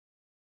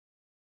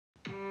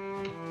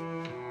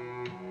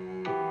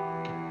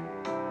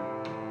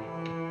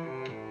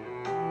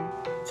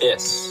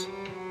This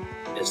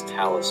is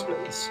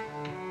Talismans.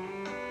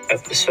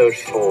 Episode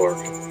 4.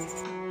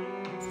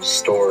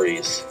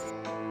 Stories.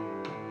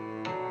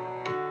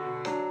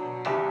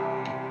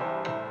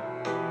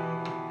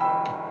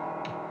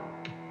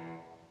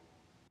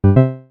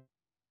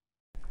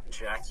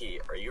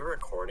 Jackie, are you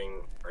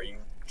recording? Are you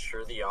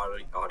sure the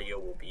audio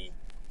will be,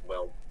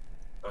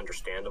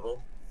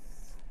 understandable?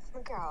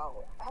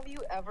 Mikal, have you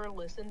ever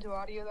listened to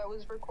audio that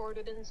was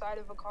recorded inside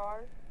of a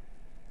car?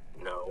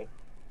 No.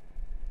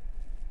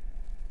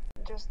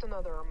 Just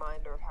another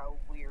reminder of how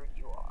weird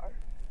you are.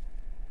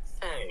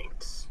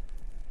 Thanks.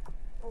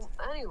 Well,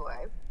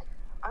 anyway,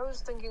 I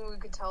was thinking we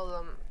could tell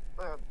them,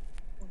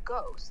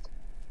 Ghost,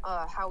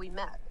 how we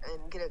met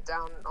and get it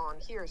down on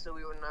here so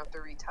we wouldn't have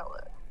to retell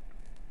it.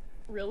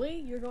 Really?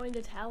 You're going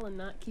to tell and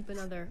not keep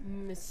another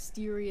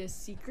mysterious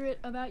secret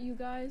about you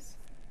guys?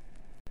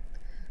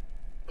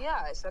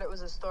 Yeah, I said it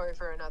was a story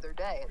for another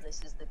day, and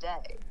this is the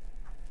day.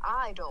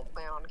 I don't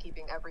plan on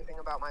keeping everything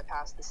about my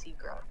past a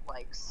secret,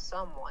 like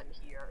someone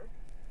here.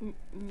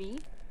 Me?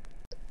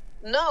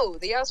 No,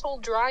 the asshole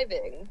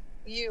driving.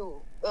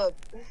 You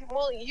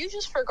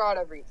just forgot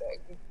everything.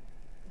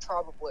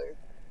 Probably.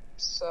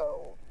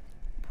 So...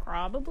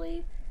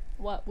 Probably?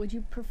 What, would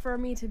you prefer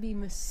me to be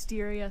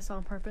mysterious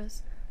on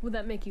purpose? Would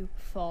that make you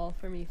fall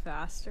for me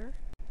faster?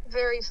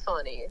 Very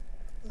funny.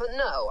 But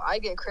no, I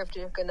get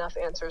cryptic enough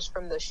answers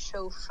from the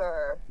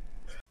chauffeur.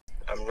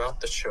 I'm not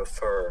the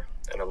chauffeur,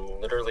 and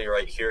I'm literally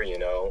right here, you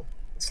know.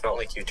 It's not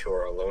like you two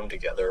are alone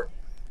together,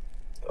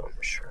 though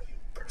I'm sure you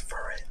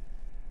prefer it.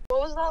 What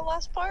was that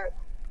last part?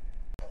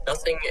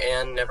 Nothing,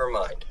 and never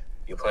mind.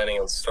 You planning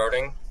on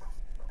starting?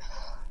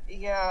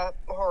 Yeah,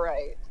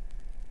 alright.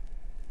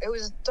 It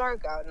was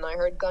dark out and I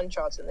heard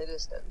gunshots in the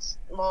distance.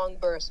 Long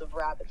bursts of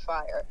rapid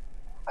fire.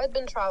 I'd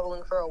been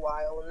traveling for a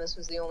while and this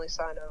was the only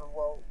sign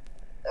of,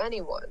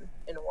 anyone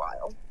in a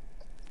while.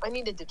 I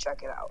needed to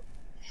check it out.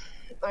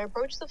 I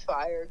approached the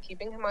fire,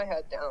 keeping my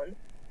head down.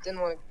 Didn't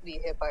want to be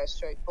hit by a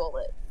straight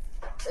bullet.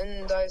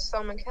 And I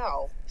saw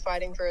Mikal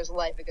fighting for his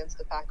life against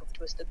a pack of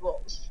twisted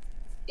wolves.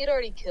 He'd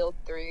already killed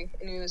 3,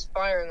 and he was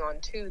firing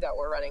on 2 that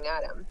were running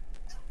at him.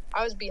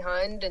 I was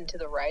behind and to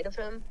the right of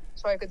him,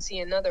 so I could see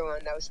another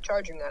one that was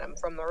charging at him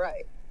from the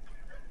right.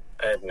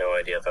 I had no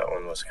idea that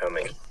one was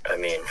coming. I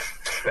mean,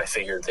 I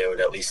figured they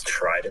would at least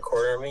try to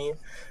corner me,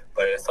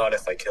 but I thought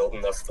if I killed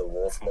enough of the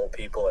wolf mole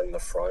people in the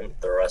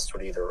front, the rest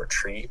would either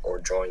retreat or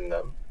join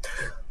them.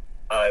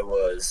 I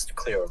was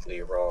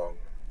clearly wrong.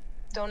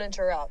 Don't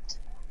interrupt.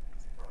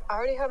 I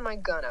already had my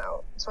gun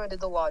out, so I did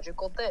the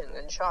logical thing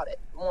and shot it,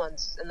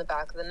 once in the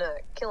back of the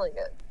neck, killing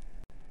it.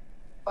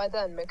 By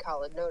then,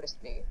 Mikal had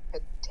noticed me,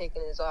 had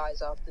taken his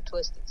eyes off the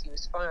twisteds he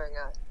was firing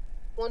at.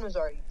 One was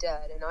already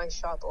dead, and I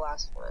shot the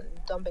last one,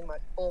 dumping my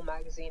full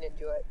magazine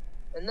into it.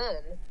 And then...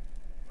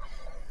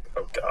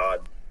 Oh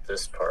god,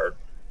 this part.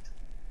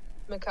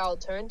 Mikal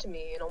turned to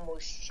me and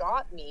almost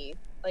shot me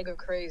like a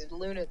crazed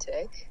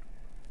lunatic.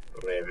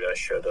 Maybe I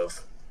should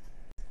have.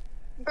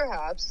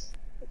 Perhaps.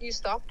 You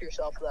stopped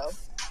yourself, though.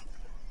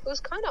 It was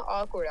kind of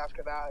awkward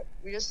after that.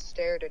 We just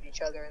stared at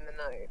each other in the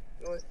night,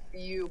 with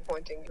you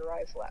pointing your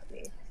rifle at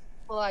me,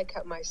 while I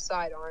kept my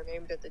sidearm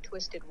aimed at the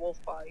twisted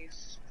wolf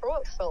bodies for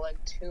what felt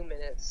like 2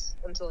 minutes,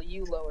 until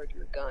you lowered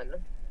your gun.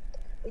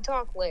 We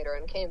talked later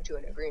and came to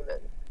an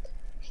agreement.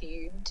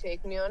 He'd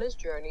take me on his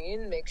journey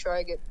and make sure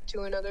I get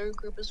to another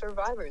group of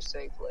survivors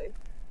safely.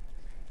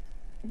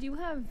 Do you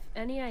have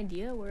any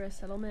idea where a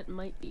settlement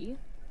might be?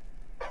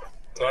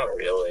 Not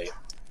really.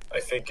 I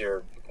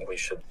figure we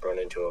should run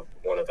into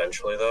one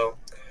eventually, though.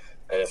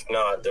 And if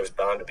not, there's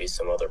bound to be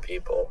some other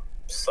people,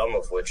 some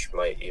of which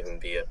might even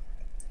be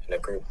in a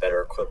group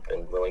better equipped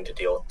and willing to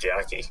deal with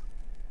Jackie.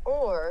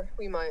 Or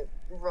we might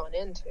run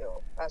into,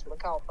 as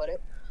Mikal put it,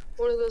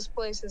 one of those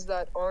places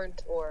that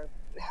aren't or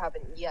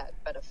haven't yet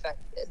been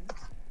affected.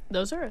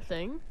 Those are a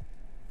thing?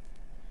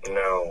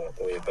 No,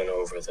 we've been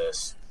over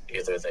this.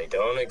 Either they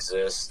don't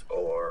exist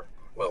or,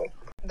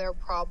 They're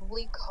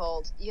probably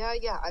called...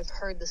 Yeah, I've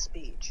heard the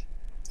speech.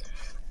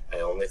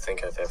 I only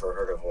think I've ever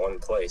heard of one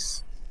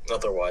place.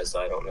 Otherwise,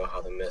 I don't know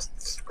how the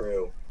myths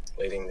grew,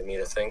 leading me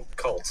to think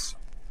cults.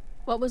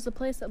 What was the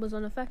place that was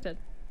unaffected?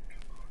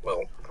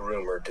 Well,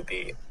 rumored to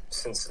be.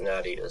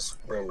 Cincinnati is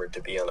rumored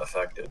to be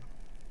unaffected.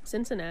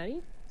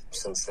 Cincinnati?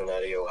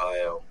 Cincinnati,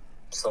 Ohio.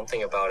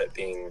 Something about it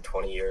being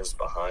 20 years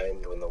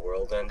behind when the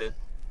world ended.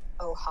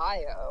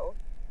 Ohio?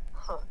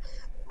 Huh.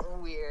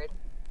 Weird.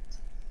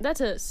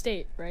 That's a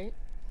state, right?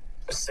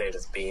 A state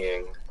of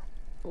being.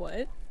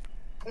 What?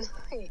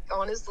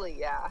 Honestly,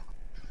 yeah.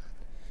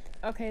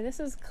 Okay, this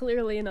is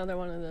clearly another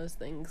one of those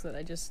things that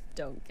I just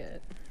don't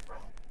get.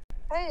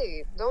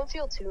 Hey, don't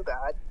feel too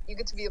bad. You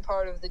get to be a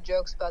part of the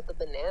jokes about the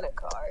banana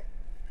car.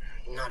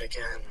 Not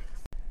again.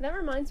 That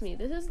reminds me,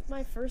 this is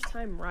my first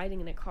time riding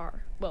in a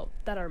car. Well,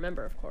 that I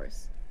remember, of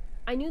course.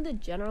 I knew the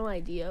general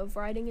idea of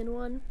riding in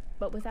one,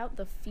 but without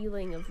the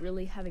feeling of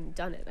really having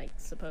done it, I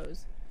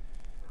suppose.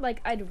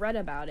 Like, I'd read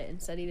about it and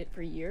studied it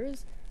for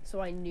years, so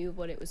I knew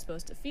what it was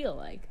supposed to feel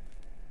like,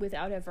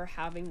 without ever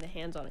having the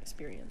hands-on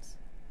experience.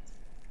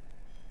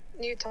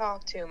 You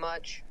talk too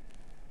much.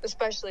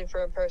 Especially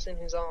for a person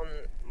who's on,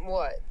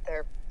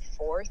 their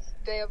 4th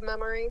day of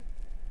memory?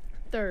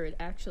 3rd,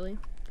 actually.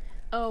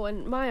 Oh,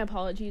 and my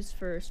apologies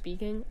for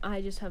speaking.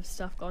 I just have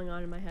stuff going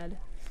on in my head,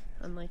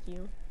 unlike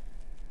you.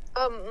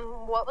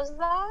 What was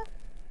that?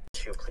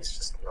 Please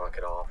just knock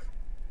it off.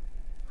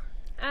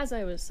 As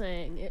I was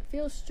saying, it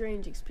feels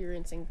strange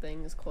experiencing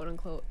things,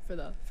 quote-unquote, for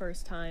the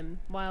first time,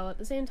 while at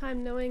the same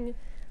time knowing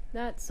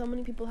that so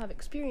many people have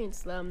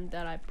experienced them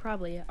that I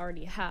probably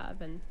already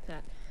have, and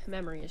that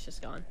memory is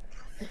just gone.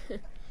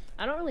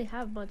 I don't really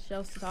have much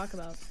else to talk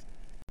about.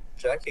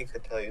 Jackie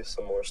could tell you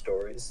some more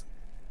stories.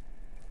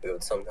 We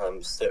would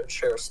sometimes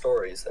share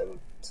stories and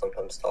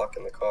sometimes talk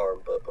in the car,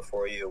 but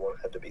before you, one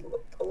had to be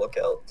a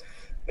lookout,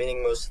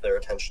 meaning most of their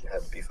attention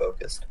had to be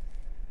focused.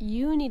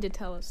 You need to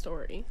tell a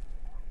story.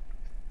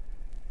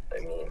 I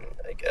mean,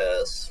 I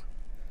guess.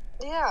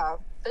 Yeah,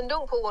 and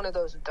don't pull one of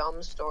those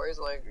dumb stories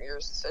like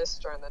your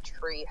sister in the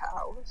tree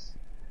house.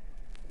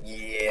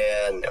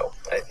 Yeah, no.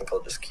 I think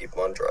I'll just keep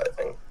on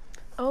driving.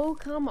 Oh,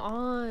 come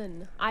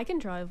on. I can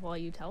drive while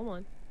you tell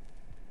one.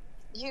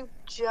 You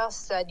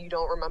just said you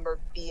don't remember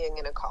being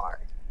in a car.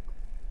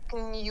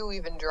 Can you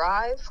even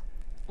drive?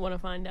 Want to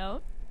find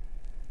out?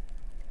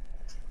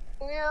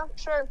 Yeah,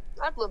 sure.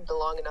 I've lived a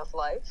long enough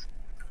life.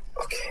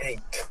 Okay,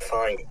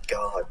 fine.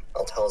 God,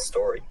 I'll tell a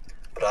story.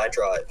 But I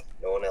drive,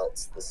 no one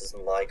else. This is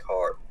my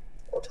car.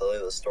 I'll tell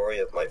you the story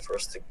of my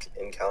first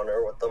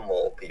encounter with the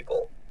mole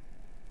people.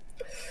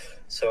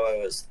 So I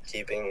was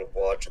keeping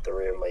watch at the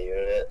rear of my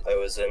unit I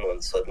was in when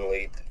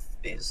suddenly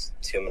these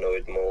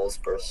humanoid moles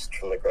burst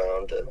from the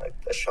ground and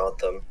I shot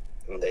them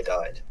and they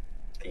died.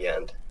 The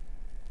end.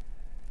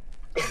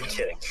 I'm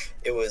kidding.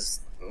 It was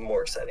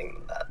more exciting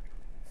than that.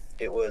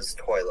 It was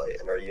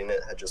twilight and our unit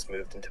had just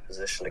moved into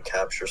position to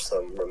capture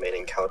some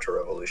remaining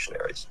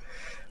counter-revolutionaries.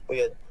 We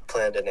had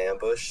planned an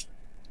ambush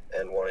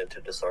and wanted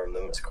to disarm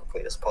them as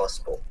quickly as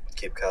possible,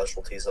 keep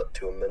casualties up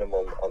to a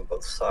minimum on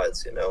both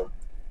sides, you know.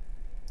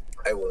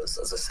 I was,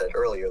 as I said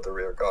earlier, the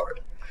rear guard.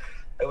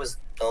 I was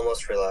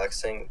almost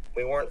relaxing.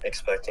 We weren't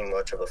expecting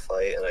much of a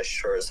fight, and I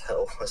sure as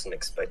hell wasn't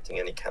expecting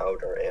any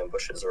counter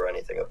ambushes or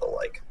anything of the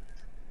like.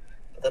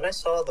 But then I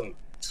saw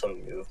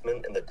some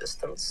movement in the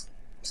distance.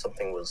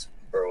 Something was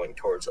burrowing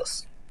towards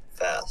us,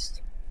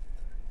 fast.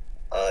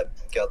 I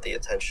got the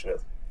attention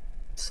of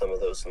some of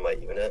those in my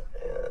unit,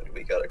 and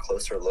we got a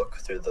closer look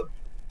through the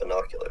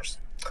binoculars.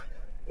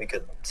 We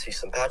could see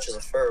some patches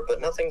of fur,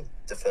 but nothing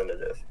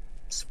definitive.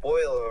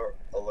 Spoiler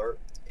alert,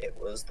 it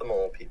was the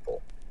mole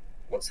people.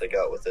 Once they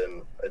got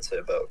within, I'd say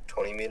about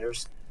 20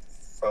 meters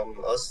from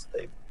us,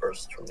 they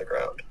burst from the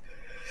ground.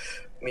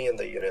 Me and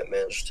the unit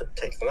managed to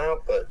take them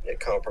out, but it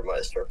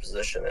compromised our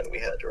position and we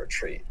had to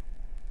retreat.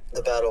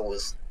 The battle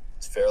was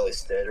fairly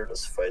standard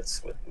as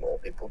fights with mole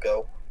people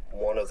go.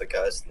 One of the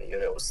guys in the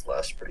unit was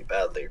slashed pretty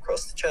badly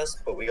across the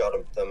chest, but we got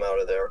them out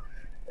of there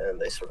and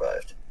they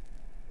survived.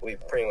 We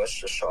pretty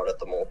much just shot at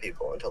the mole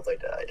people until they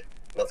died.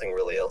 Nothing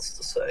really else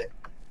to say.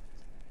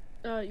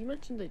 You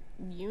mentioned a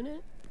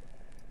unit?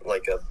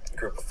 Like a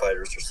group of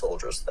fighters or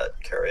soldiers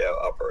that carry out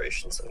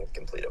operations and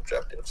complete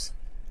objectives.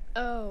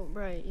 Oh,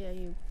 right, yeah,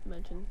 you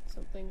mentioned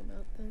something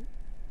about that.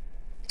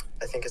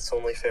 I think it's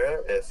only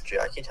fair if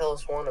Jackie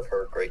tells one of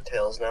her great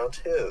tales now,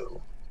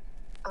 too.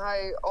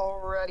 I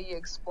already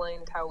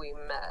explained how we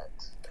met.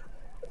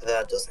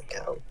 That doesn't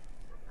count.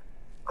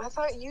 I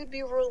thought you'd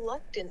be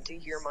reluctant to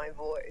hear my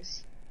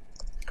voice.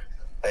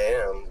 I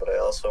am, but I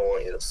also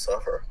want you to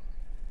suffer.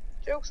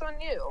 Joke's on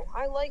you.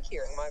 I like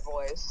hearing my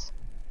voice.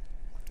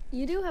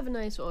 You do have a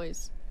nice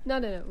voice.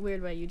 Not in a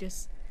weird way, you can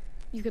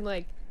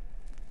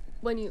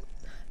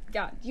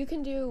you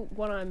can do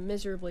what I'm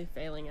miserably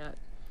failing at.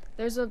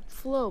 There's a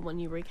flow when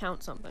you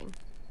recount something.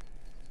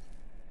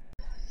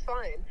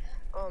 Fine.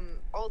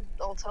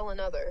 I'll tell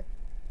another.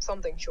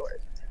 Something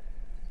short.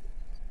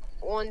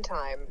 One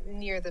time,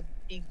 near the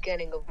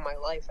beginning of my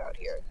life out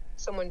here,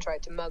 someone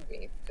tried to mug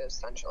me,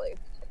 essentially.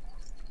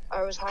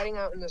 I was hiding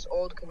out in this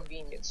old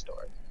convenience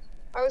store.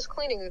 I was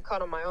cleaning a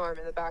cut on my arm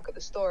in the back of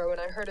the store when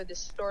I heard a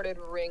distorted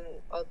ring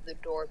of the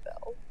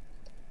doorbell.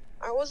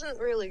 I wasn't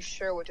really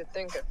sure what to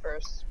think at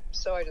first,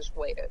 so I just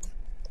waited.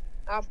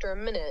 After a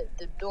minute,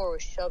 the door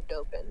was shoved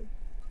open.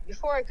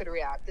 Before I could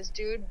react, this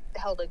dude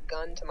held a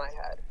gun to my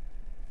head.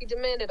 He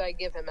demanded I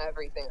give him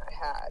everything I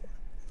had.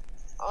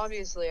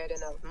 Obviously, I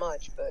didn't have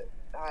much, but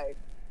I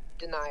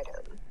denied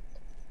him.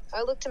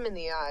 I looked him in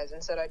the eyes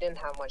and said I didn't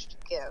have much to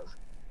give.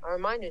 I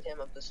reminded him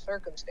of the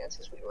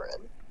circumstances we were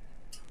in.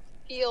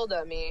 He yelled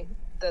at me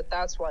that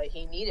that's why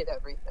he needed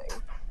everything.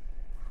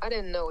 I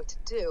didn't know what to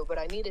do, but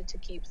I needed to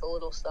keep the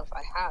little stuff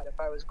I had if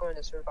I was going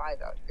to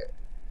survive out here.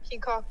 He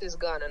cocked his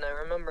gun, and I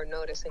remember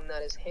noticing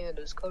that his hand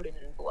was coated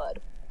in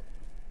blood.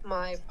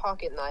 My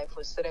pocket knife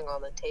was sitting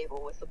on the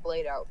table with the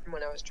blade out from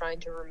when I was trying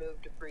to remove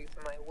debris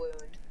from my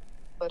wound,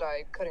 but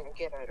I couldn't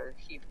get it or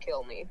he'd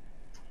kill me.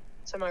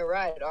 To my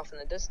right, off in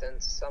the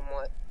distance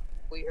somewhat,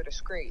 we heard a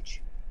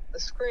screech. A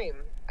scream,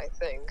 I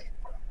think.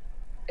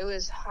 It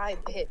was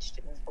high-pitched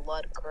and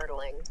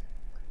blood-curdling.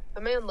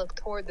 The man looked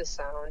toward the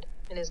sound,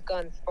 and his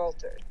gun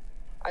faltered.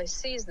 I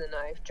seized the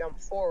knife,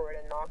 jumped forward,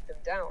 and knocked him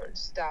down,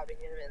 stabbing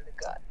him in the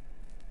gut.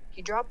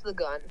 He dropped the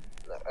gun,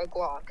 a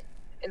Glock,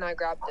 and I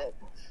grabbed it.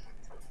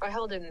 I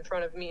held it in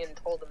front of me and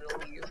told him to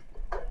leave.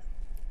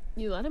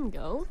 You let him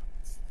go?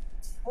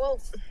 Well,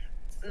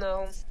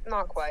 no,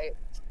 not quite.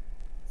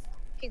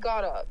 He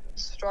got up,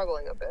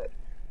 struggling a bit,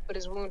 but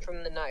his wound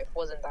from the knife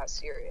wasn't that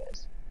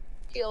serious.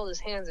 He held his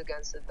hands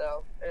against it,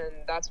 though, and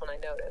that's when I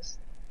noticed.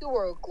 He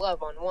wore a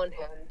glove on one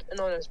hand, and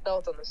on his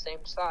belt on the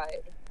same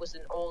side was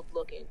an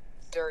old-looking,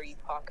 dirty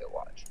pocket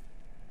watch.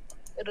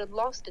 It had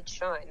lost its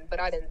shine, but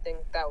I didn't think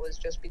that was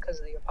just because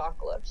of the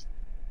apocalypse.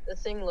 The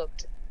thing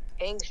looked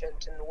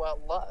ancient and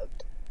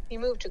well-loved. He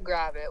moved to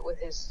grab it with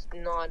his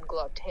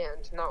non-gloved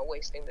hand, not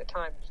wasting the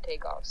time to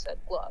take off said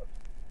glove.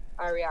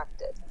 I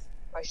reacted.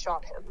 I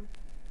shot him.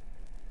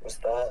 Was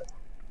that?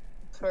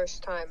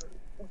 First time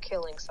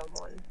killing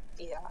someone,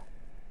 yeah.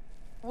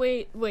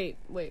 Wait.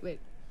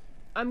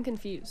 I'm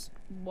confused.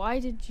 Why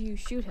did you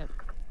shoot him?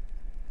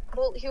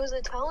 Well, he was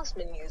a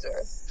talisman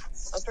user,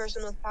 a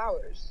person with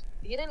powers.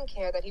 He didn't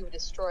care that he would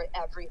destroy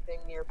everything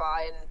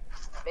nearby and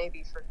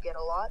maybe forget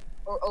a lot,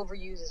 or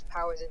overuse his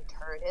powers and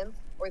turn him,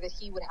 or that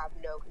he would have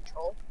no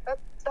control.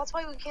 That's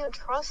why we can't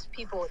trust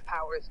people with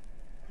powers.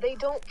 They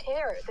don't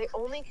care. They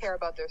only care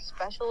about their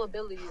special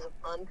abilities of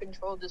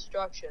uncontrolled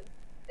destruction.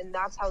 And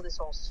that's how this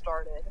all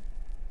started.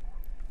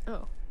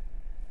 Oh.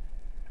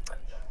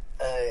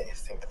 I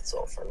think that's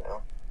all for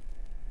now.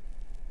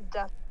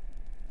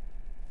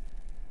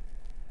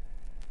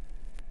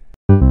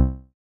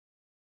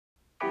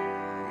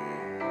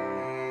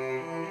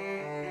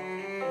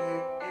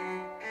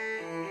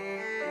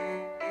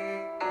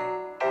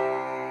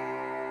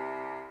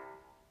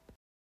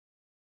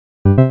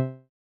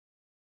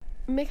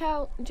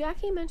 Mikhail,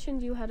 Jackie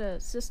mentioned you had a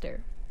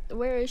sister.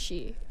 Where is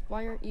she?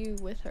 Why aren't you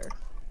with her?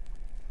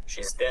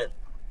 She's dead.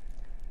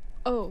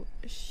 Oh,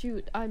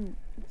 shoot. I'm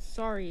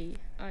sorry.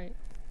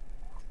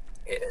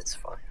 It's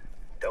fine.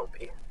 Don't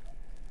be.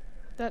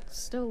 That's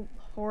still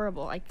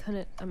horrible. I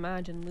couldn't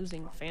imagine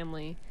losing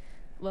family.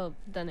 Well,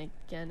 then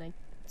again,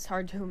 it's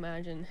hard to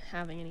imagine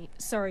having any...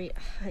 Sorry,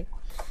 I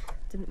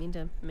didn't mean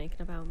to make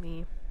it about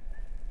me.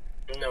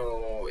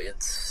 No,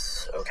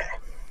 it's okay.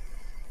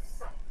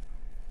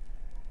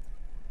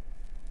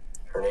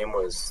 Her name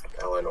was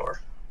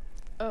Eleanor.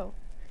 Oh.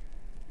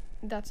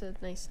 That's a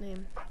nice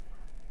name.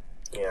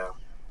 Yeah.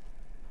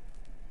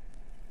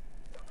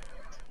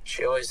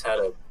 She always had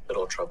a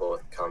little trouble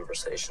with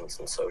conversations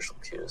and social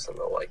cues and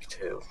the like,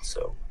 too,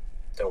 so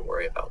don't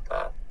worry about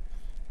that.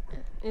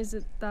 Is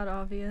it that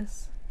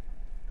obvious?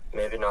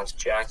 Maybe not to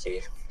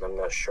Jackie, I'm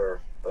not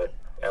sure, but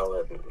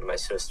Ella, my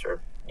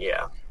sister,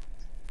 yeah.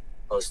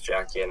 Plus,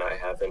 Jackie and I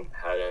haven't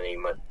had any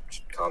much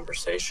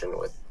conversation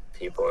with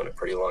people in a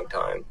pretty long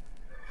time,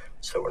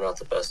 so we're not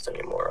the best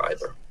anymore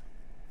either.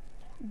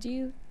 Do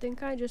you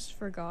think I just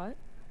forgot?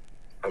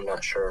 I'm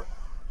not sure.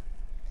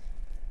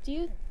 Do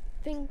you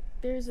think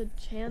there's a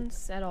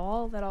chance at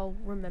all that I'll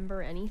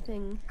remember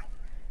anything?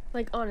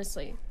 Like,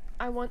 honestly,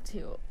 I want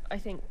to, I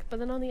think. But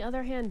then on the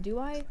other hand, do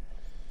I?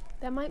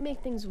 That might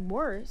make things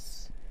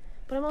worse.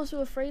 But I'm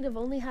also afraid of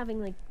only having,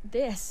 like,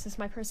 this as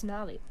my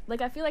personality.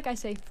 Like, I feel like I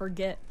say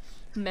forget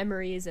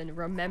memories and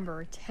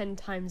remember 10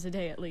 times a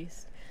day at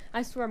least.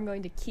 I swear I'm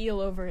going to keel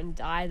over and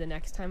die the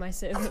next time I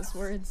say those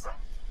words.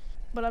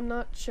 But I'm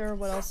not sure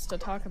what else to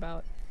talk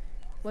about.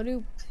 What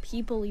do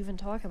people even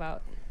talk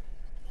about?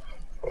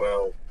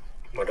 Well,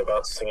 what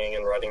about singing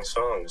and writing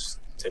songs?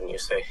 Didn't you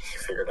say you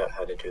figured out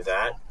how to do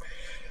that?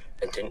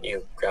 And didn't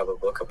you grab a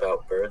book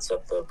about birds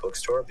at the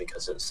bookstore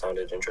because it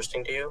sounded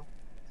interesting to you?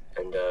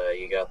 And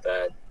you got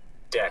that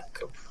deck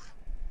of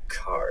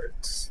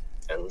cards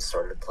and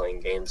started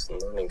playing games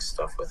and learning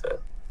stuff with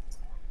it.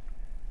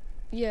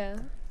 Yeah.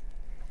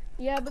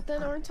 Yeah, but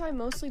then aren't I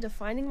mostly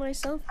defining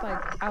myself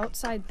by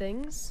outside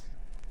things?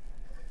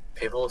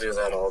 People do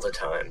that all the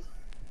time.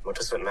 What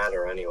does it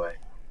matter anyway?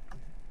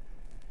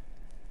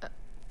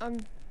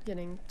 I'm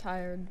getting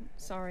tired,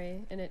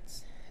 sorry, and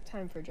it's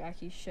time for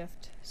Jackie's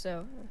shift,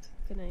 so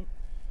good night.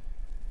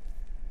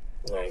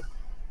 Night.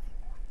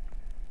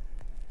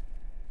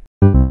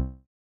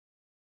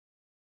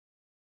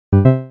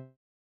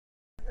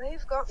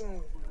 They've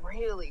gotten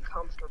really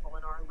comfortable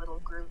in our little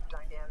group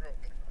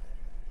dynamic.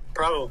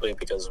 Probably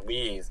because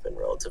we've been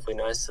relatively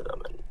nice to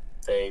them and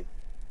they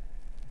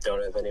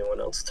don't have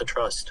anyone else to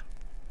trust.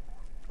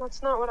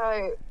 That's not what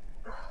I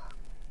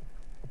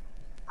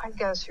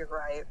guess you're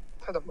right,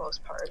 for the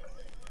most part.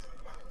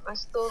 I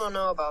still don't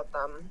know about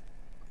them.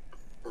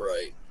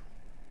 Right.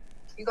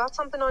 You got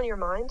something on your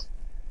mind?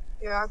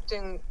 You're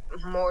acting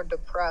more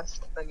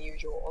depressed than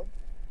usual.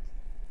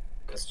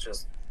 It's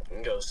just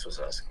Ghost was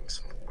asking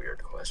some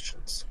weird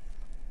questions.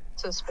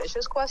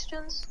 Suspicious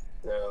questions?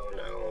 No,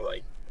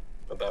 like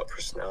about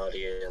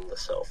personality and the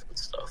self and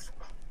stuff.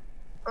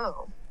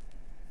 Oh.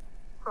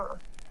 Huh.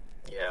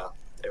 Yeah,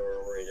 they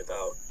were worried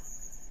about,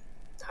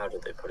 how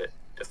did they put it,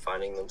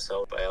 defining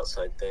themselves by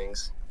outside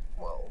things.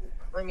 Well,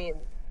 I mean,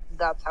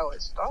 that's how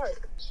it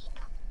starts.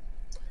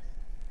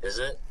 Is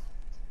it?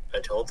 I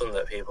told them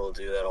that people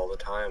do that all the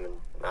time and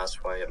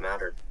that's why it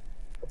mattered.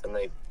 but then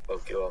they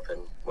woke you up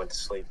and went to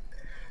sleep.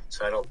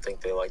 So I don't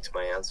think they liked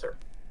my answer.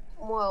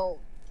 Well,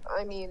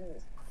 I mean,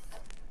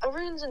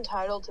 everyone's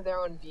entitled to their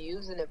own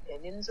views and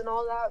opinions and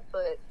all that,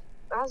 but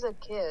as a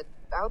kid,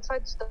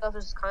 outside stuff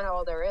is kind of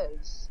all there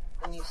is.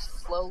 And you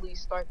slowly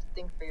start to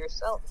think for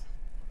yourself.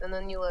 And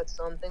then you let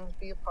some things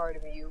be a part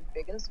of you,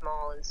 big and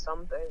small, and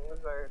some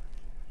things are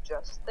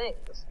just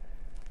things.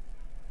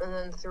 And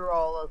then through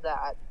all of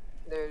that,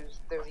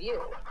 there's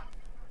you.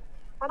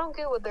 I don't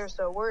get what they're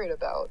so worried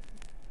about.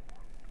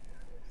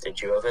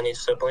 Did you have any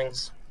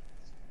siblings?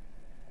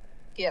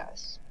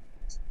 Yes.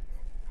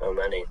 How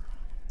many?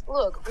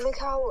 Look,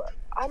 Mikhail,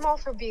 I'm all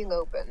for being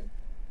open,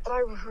 but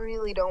I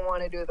really don't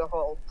want to do the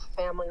whole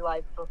family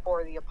life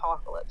before the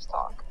apocalypse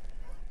talk.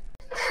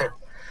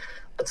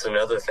 That's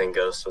another thing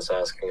Ghost was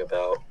asking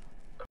about.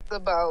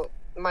 About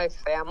my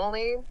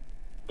family?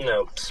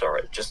 No,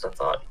 sorry, just a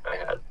thought I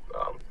had.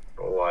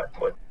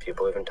 What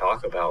people even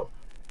talk about?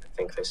 I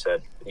think they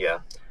said, yeah.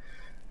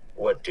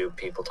 What do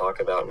people talk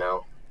about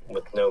now?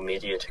 With no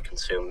media to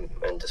consume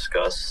and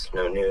discuss,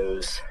 no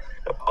news,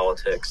 no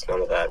politics,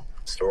 none of that.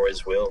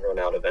 Stories will run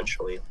out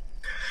eventually.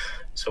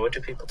 So what do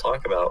people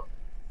talk about?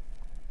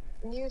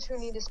 You two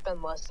need to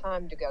spend less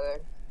time together.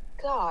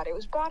 God, it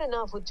was bad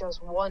enough with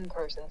just one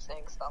person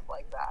saying stuff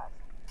like that.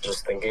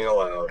 Just thinking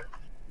aloud.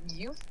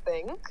 You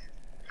think?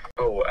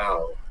 Oh,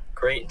 wow.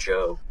 Great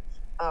joke.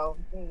 Oh,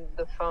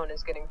 the phone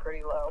is getting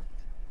pretty low.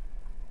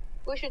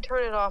 We should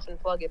turn it off and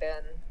plug it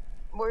in.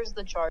 Where's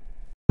the charger?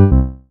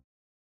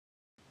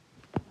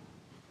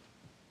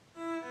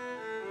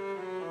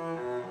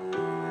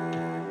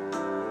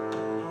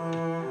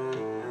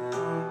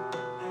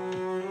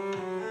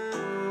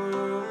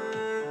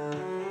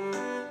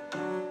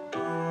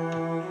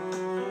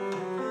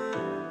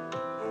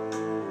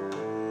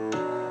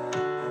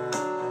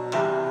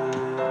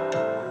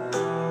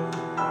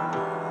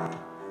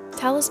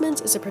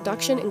 Talismans is a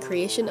production and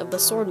creation of the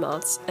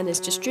Swordmoths and is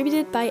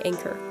distributed by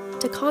Anchor.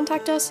 To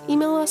contact us,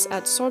 email us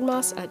at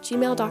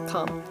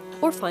swordmoths@gmail.com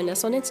or find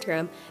us on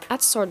Instagram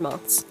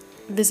 @swordmoths.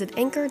 Visit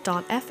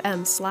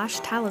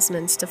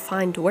anchor.fm/talismans to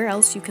find where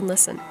else you can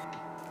listen.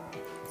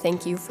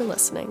 Thank you for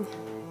listening.